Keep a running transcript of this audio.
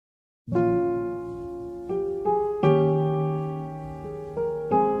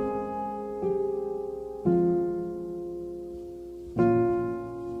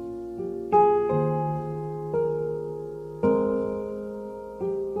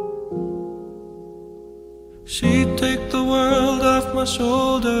She'd take the world off my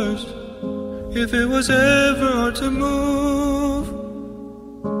shoulders if it was ever hard to move.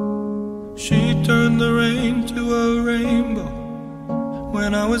 She'd turn the rain to a rainbow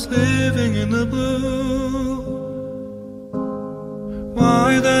when I was living in the blue.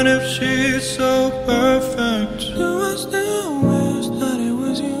 Why then, if she's so perfect, do I still wish that it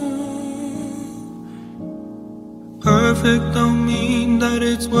was you? Perfect don't mean that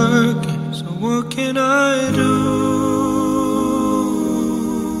it's working, so what can I do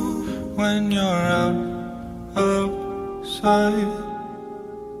when you're outside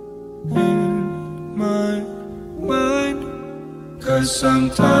in my mind? 'Cause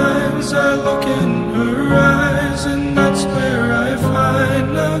sometimes I look in her eyes and that's where I find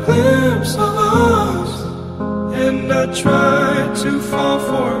a glimpse of us. And I try to fall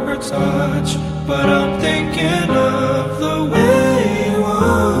for her touch, but I'm thinking of the way you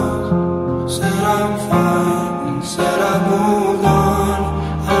was. Said I'm fine and said I moved on.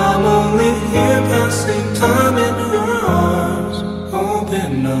 I'm only here passing time in her arms,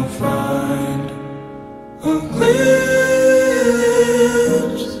 hoping I'll find a glimpse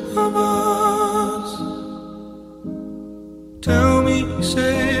of us. Tell me,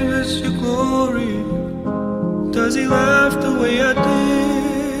 save us your glory. Does he laugh the way I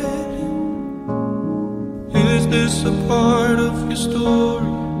did? Is this a part of your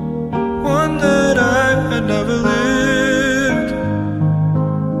story, one that I had never lived?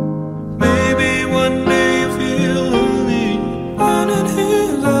 Maybe one day you feel lonely, and in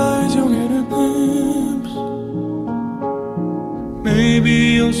his eyes you'll get a glimpse. Maybe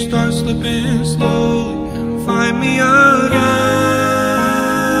you'll start slipping slowly and find me again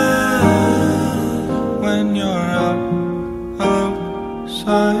when you're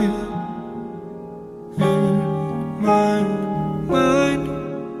outside in my mind.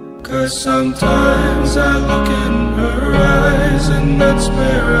 'Cause sometimes I look in her eyes and that's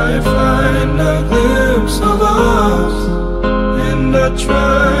where I find a glimpse of us. And I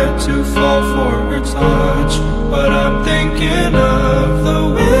try to fall for her touch, but I'm thinking of the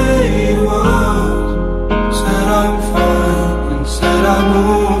way you was. Said I'm fine and said I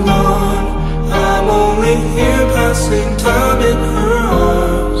moved on. I'm only here passing time in her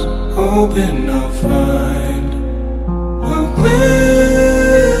arms, hoping I'll find a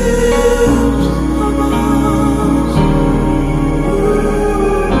glimpse of us.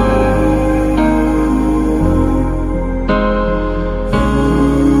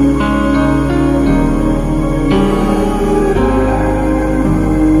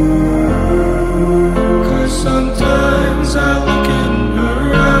 'Cause sometimes I look in her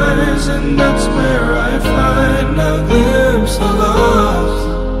eyes and that's where I find a glimpse of us.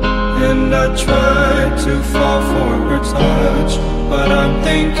 And I try to fall for her touch, but I'm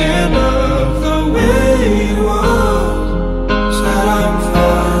thinking of